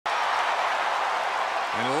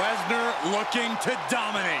And Lesnar looking to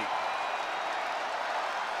dominate.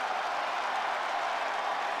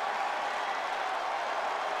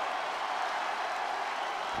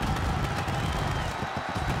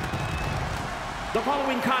 The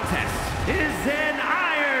following contest is an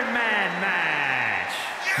Iron Man match.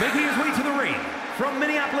 Making his way to the ring from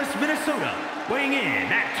Minneapolis, Minnesota, weighing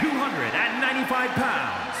in at 295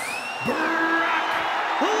 pounds, Brock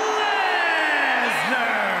Lesnar.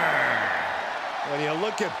 When you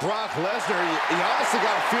look at Brock Lesnar, you honestly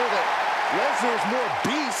got to feel that Lesnar is more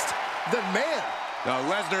beast than man. Now,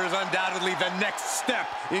 Lesnar is undoubtedly the next step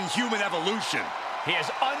in human evolution. He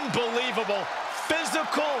has unbelievable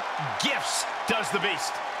physical gifts, does the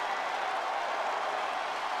Beast.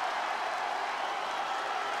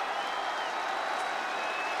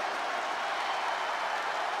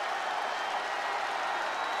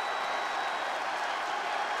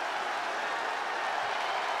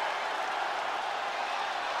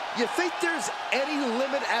 You think there's any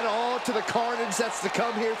limit at all to the carnage that's to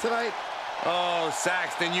come here tonight? Oh,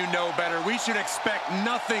 Saxton, you know better. We should expect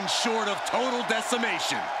nothing short of total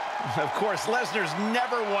decimation. Of course, Lesnar's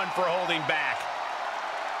never one for holding back.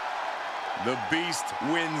 The Beast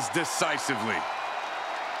wins decisively.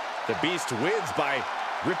 The Beast wins by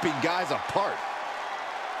ripping guys apart.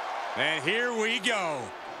 And here we go.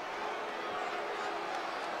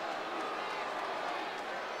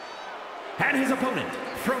 And his opponent,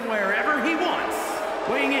 from wherever he wants,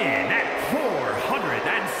 weighing in at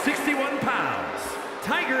 461 pounds,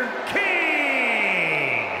 Tiger King.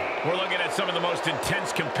 We're looking at some of the most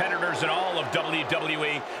intense competitors in all of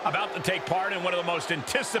WWE, about to take part in one of the most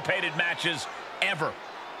anticipated matches ever.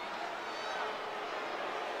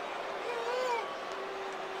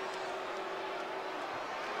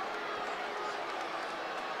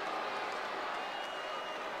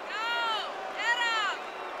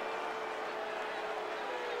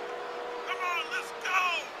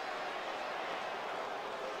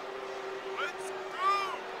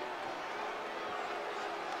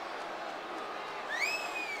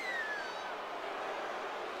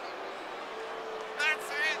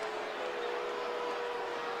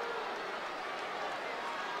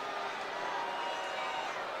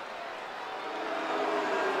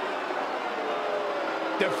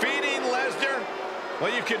 Defeating Lesnar,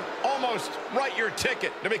 well, you can almost write your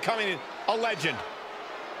ticket to becoming a legend.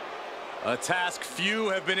 A task few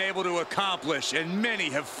have been able to accomplish, and many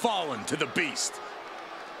have fallen to the Beast.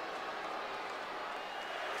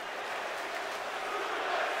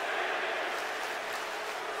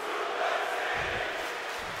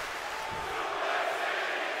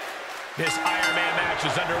 This Iron Man match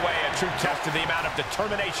is underway, a true test of the amount of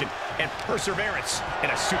determination and perseverance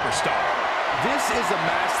in a superstar. This is a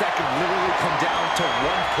match that can literally come down to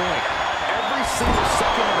one point. Every single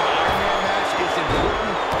second of an Iron Man match is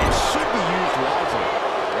important and should be used wisely.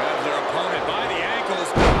 Grabs their opponent by the ankles.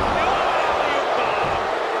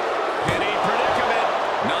 Hitting predicament.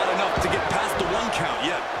 Not enough to get past the 1 count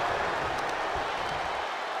yet.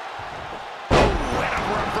 Oh, and a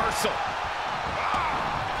reversal.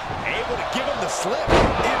 Able to give him the slip.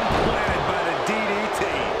 Implanted by the DDT.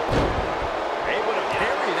 Able to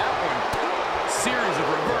parry that one. Series of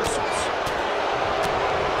reversals.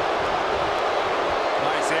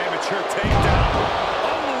 Nice amateur takedown.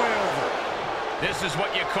 All the way over. This is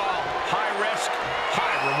what you call high risk,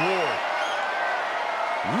 high reward.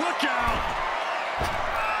 Look out!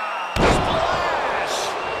 Splash!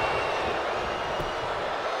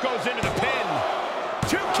 Goes into the pin.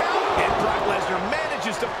 2 count. And Brock Lesnar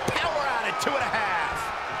manages to power out at 2.5.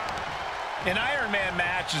 An Iron Man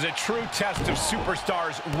match is a true test of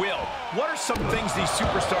superstars' will. What are some things these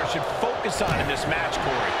superstars should focus on in this match,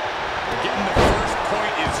 Corey? Getting the first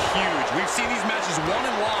point is huge. We've seen these matches won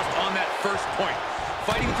and lost on that first point.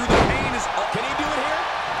 Fighting through the pain is... Can he do it here?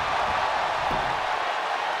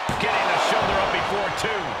 Getting the shoulder up before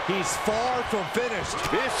 2. He's far from finished.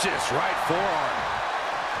 Vicious right forearm.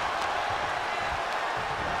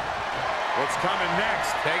 What's coming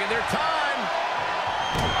next? Taking their time.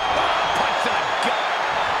 Punch to the gut.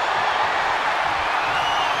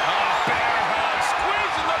 Bear hug,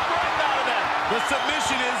 squeezing the breath out of them. The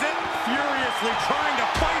submission is it. Furiously trying to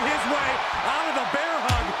fight his way out of the bear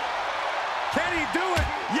hug. Can he do it?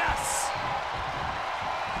 Yes.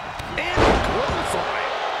 And clothesline.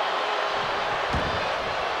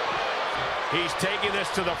 He's taking this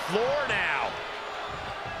to the floor now.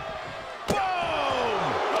 Boom!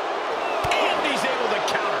 And he's able to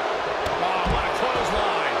counter. Oh, what a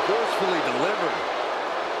clothesline. Forcefully delivered.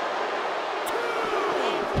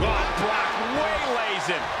 Oh, Brock waylays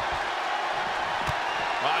him.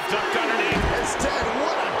 Oh, ducked underneath. Instead,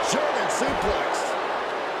 what a German suplex.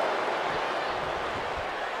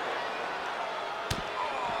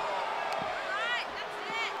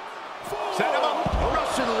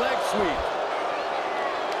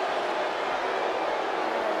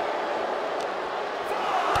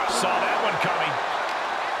 Saw that one coming.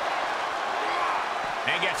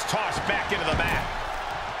 And gets tossed back into the mat.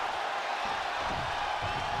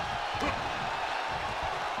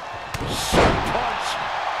 Sharp punch.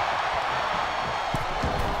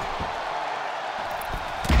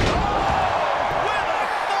 Oh, with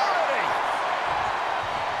authority.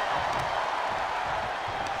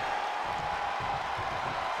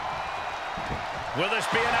 Will this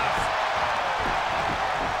be enough?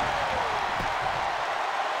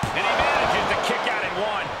 And he manages to kick out in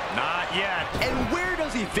one. Not yet. And where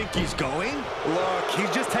does he think he's going? Look,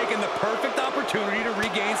 he's just taking the perfect opportunity to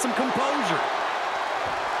regain some composure.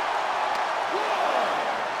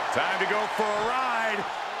 Time to go for a ride.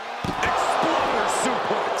 Exploder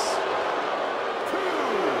suplex.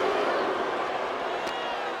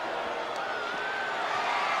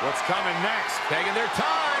 What's coming next? Taking their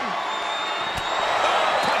time.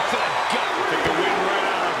 Oh, punch to the gut. Take the wind right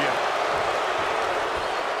out of you.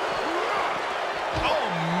 Oh,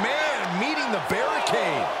 man, meeting the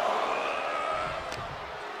barricade.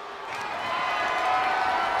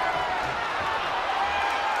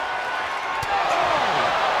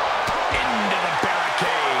 Into the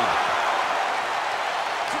barricade.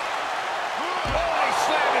 Oh, he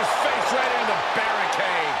slammed his face right into the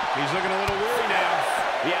barricade. He's looking a little weary now.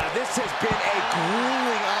 Yeah, this has been a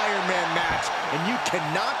grueling Iron Man match, and you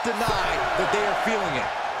cannot deny that they are feeling it.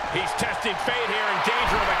 He's testing fate here, in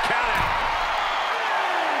danger of a countout.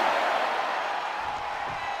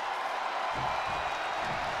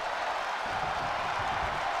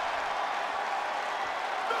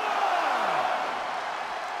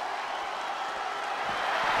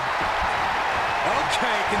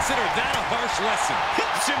 Okay, consider that a harsh lesson.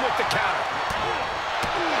 Hits him with the counter.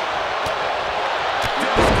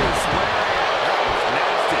 Discus lariat. That was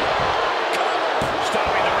nasty.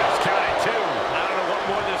 Stopping the ref's count at 2. I don't know what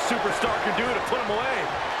more this superstar can do to put him away.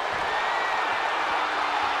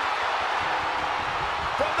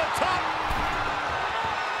 From the top.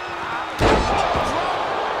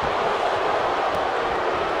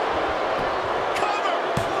 Cover!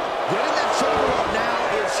 Getting that shoulder up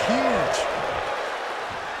now is huge.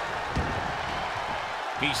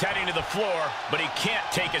 He's heading to the floor, but he can't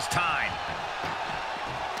take his time.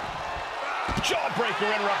 Jawbreaker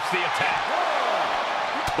interrupts the attack.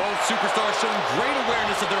 Both superstars showing great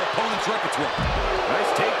awareness of their opponent's repertoire.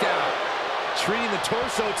 Nice takedown. Treating the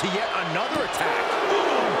torso to yet another attack.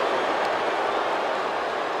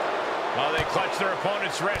 While they clutch their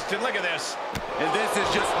opponent's wrist, and look at this. And this is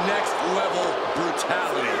just next level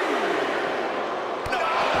brutality. No,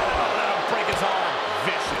 let him break his arm.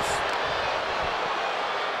 Vicious.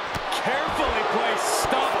 Carefully placed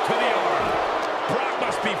stop to the arm. Brock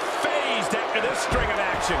must be phased after this string of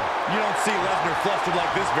action. You don't see Lesnar flustered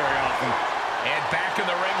like this very often. And back in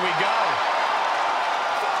the ring we go.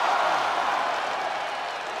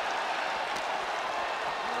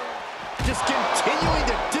 Just continuing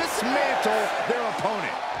to dismantle their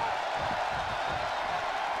opponent.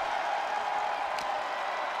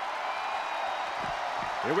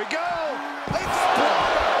 Here we go.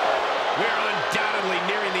 Exploder. We're undoubtedly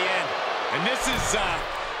nearing the end. And this is,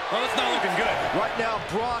 well, it's not looking good. Right now,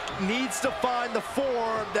 Brock needs to find the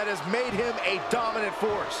form that has made him a dominant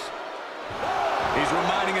force. He's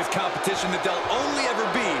reminding his competition that they'll only ever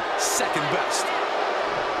be second best.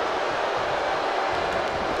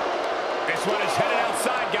 This one is headed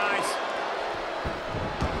outside, guys.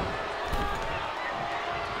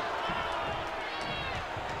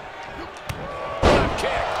 Left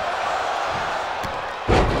kick.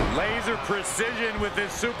 Laser precision with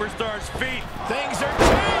this superstar's feet. Things are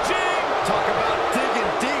changing. Talk about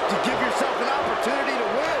digging deep to give yourself an opportunity to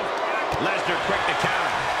win. Lesnar quick to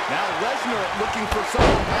counter. Now Lesnar looking for some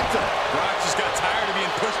momentum. Brock just got tired of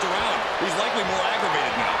being pushed around. He's likely more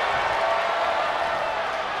aggravated now.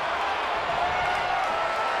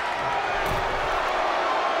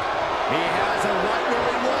 He has him right where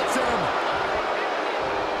he wants him.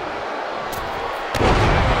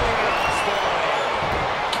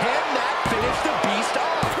 Can that finish the Beast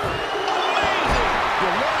off? Amazing!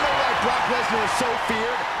 You want to know why Brock Lesnar is so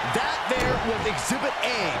feared? That there was Exhibit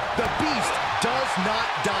A. The Beast does not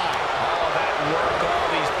die. Oh, that worked all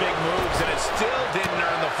these big moves, and it still didn't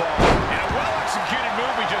earn the fall. And a well-executed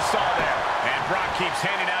move we just saw there. And Brock keeps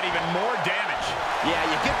handing out even more damage. Yeah,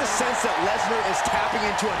 you get the sense that Lesnar is tapping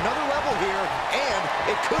into another level here, and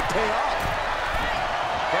it could pay off.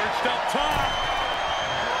 Perched up top.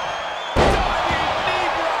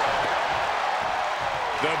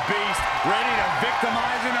 The Beast ready to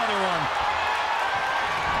victimize another one.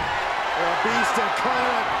 The Beast and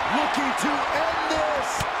Khan looking to end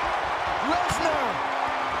this. Lesnar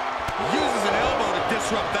Uses an elbow to disrupt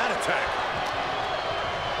disrupt that attack.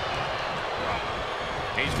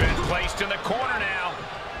 He's been placed in the corner now.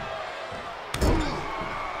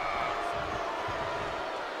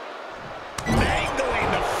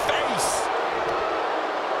 Angling the face.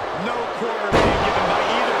 No quarter being given by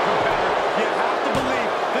either competitor. You have to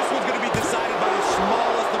believe this one's going to be decided by the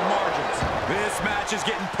smallest of margins. This match is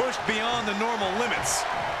getting pushed beyond the normal limits.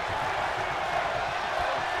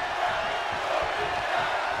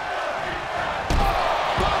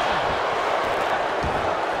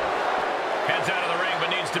 Heads out of the ring, but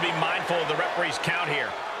needs to be mindful of the referee's count here.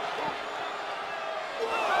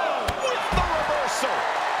 With the reversal.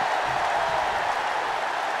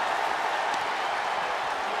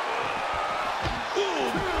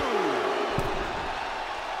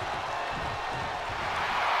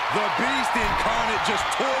 The Beast incarnate just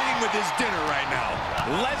toying with his dinner right now.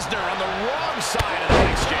 Lesnar on the wrong side of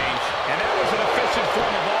that exchange. And that was an efficient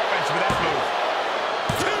form of offense with that move.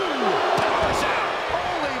 Two! Powers out!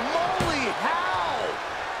 Holy moly, how?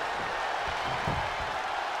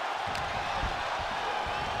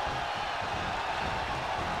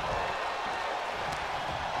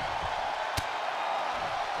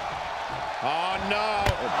 Oh, no.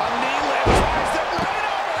 A knee lift tries to right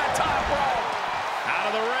over the top rope. Out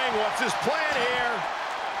of the ring. What's his plan here?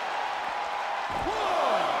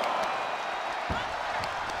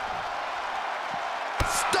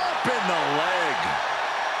 Stomp in the leg.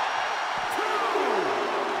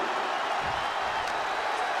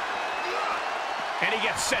 And he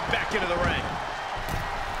gets set back into the ring.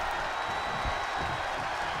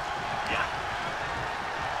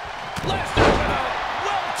 Lesnar with a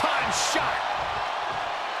well-timed shot.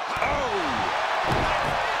 Oh!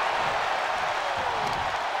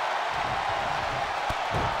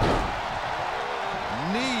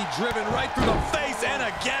 Knee driven right through the face and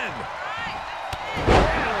again.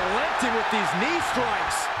 Relenting with these knee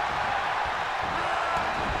strikes.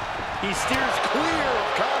 He steers clear of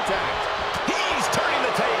contact. He's turning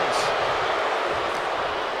the tables.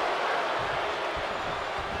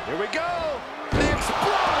 Here we go. The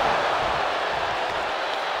Exploder.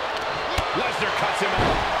 Lesnar cuts him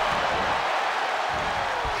off.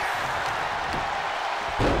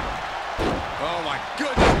 Oh my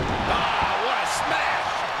goodness. Ah, what a smash.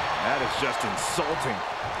 That is just insulting.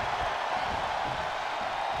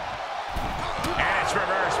 And it's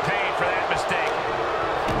reverse paid for that mistake.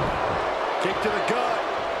 Kick to the gut.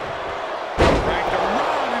 Cranked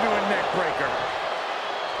around into a neck breaker.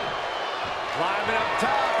 Climbing up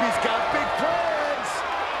top. He's got big plans.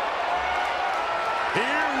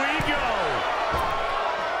 Here we go.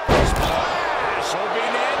 Splash!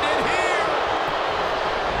 Hoping to end it here.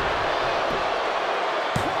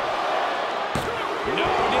 No,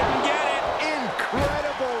 didn't get it.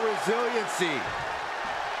 Incredible resiliency.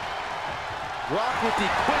 Rock with the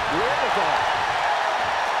quick wherewithal.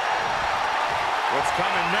 What's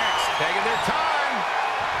coming next? Taking their time.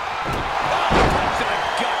 Oh, punch to the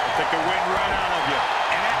gut. That could win right out of you.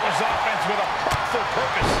 And that was offense with a powerful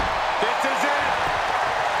purpose. This is it.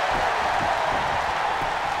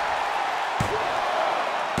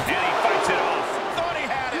 And he fights it off. Thought he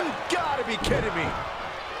had him. You gotta be kidding me.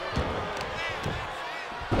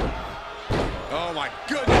 Oh my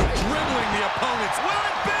goodness, dribbling the opponents. Will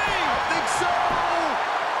it be? I think so.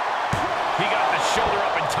 He got the shoulder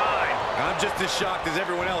up in time. I'm just as shocked as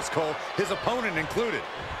everyone else, Cole, his opponent included.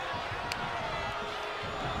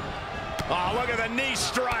 Oh, look at the knee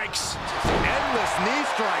strikes. Endless knee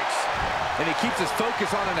strikes. And he keeps his focus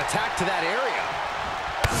on an attack to that area.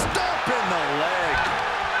 Stomp in the leg.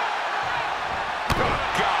 Oh,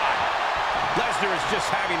 God. Lesnar is just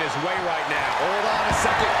having his way right now. Hold on a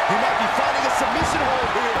second. He might be finding a submission hold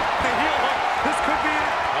here. The heel hook. This could be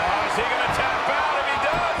it. Oh, is he going to tap out? If he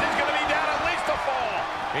does, he's going to be down at least a fall.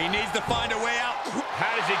 He needs to find a way out.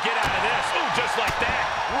 How does he get out of this? Ooh, just like that.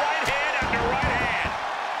 Right hand after right hand.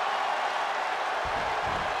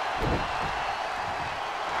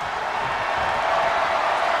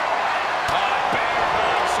 Oh, bear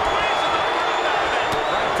hug. Squeezing the breath out of it.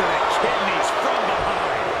 Right to the kidneys from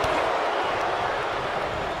behind.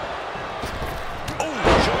 Oh,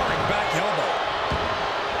 jarring back elbow.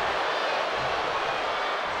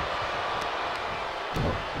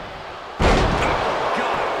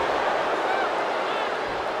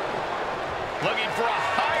 Looking for a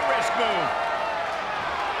high-risk move.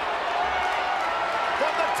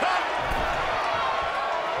 From the top.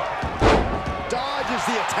 Dodges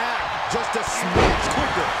the attack just a smidge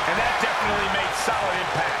quicker. And that definitely made solid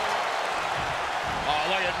impact.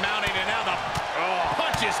 Oh, look at mounting, and now the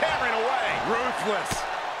punch is hammering away. Ruthless.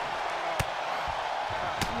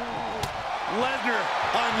 Lesnar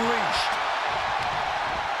unleashed.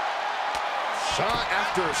 Shot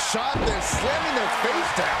after shot, then slamming their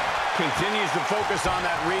face down. Continues to focus on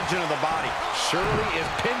that region of the body. Shirley is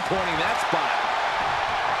pinpointing that spot.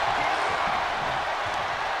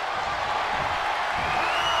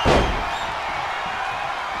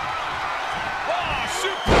 Oh,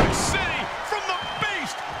 Suplex City from the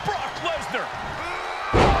beast, Brock Lesnar.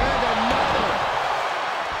 And another.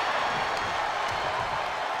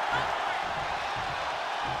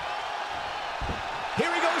 Here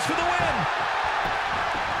he goes for the win.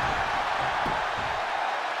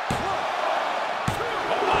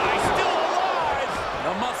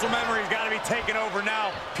 Muscle memory's got to be taken over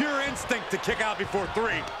now. Pure instinct to kick out before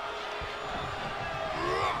 3.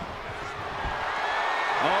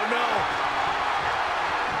 Oh, no.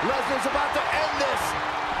 Lesnar's about to end this.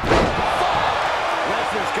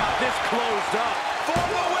 Lesnar's got this closed up. For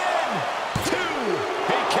the win. 2.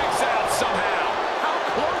 He kicks out somehow. How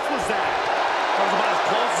close was that? That was about as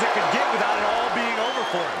close as it could get without it all being over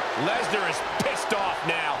for him. Lesnar is pissed off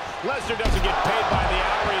now. Lesnar doesn't get paid by the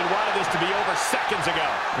hour. He wanted this to be over seconds ago.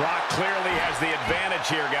 Brock clearly has the advantage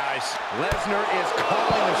here, guys. Lesnar is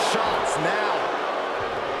calling the shots now.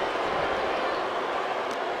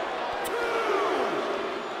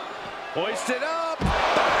 Hoisted up.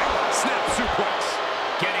 Bang! Snap suplex.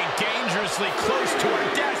 Getting dangerously close to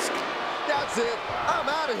our desk. That's it. I'm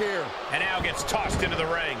out of here. And now gets tossed into the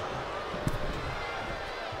ring.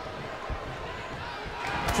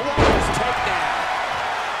 Flawless takedown.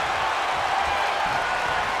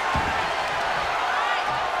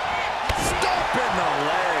 Stomp in the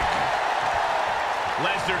leg.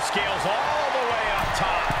 Lesnar scales all the way up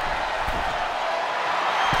top.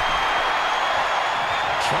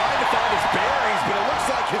 Trying to find his bearings, but it looks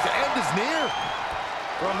like his end is near.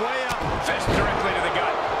 From way up. Fist directly to the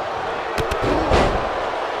gut.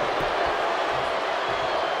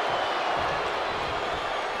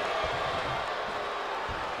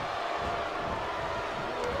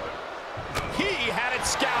 He had it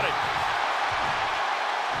scouted.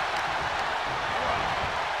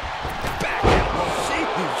 Back out. See,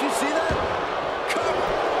 did you see that? Cover.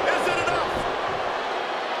 Is it enough?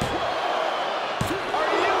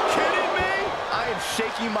 Are you kidding me? I am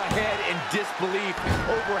shaking my head in disbelief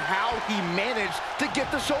over how he managed to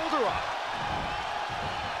get the shoulder up.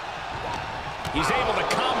 He's able to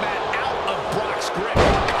combat out of Brock's grip. With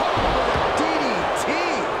a DDT.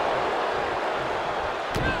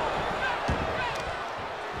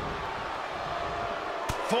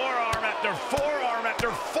 Forearm after forearm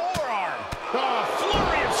after forearm. Oh,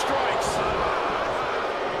 flurry of strikes.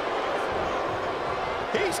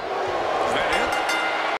 He's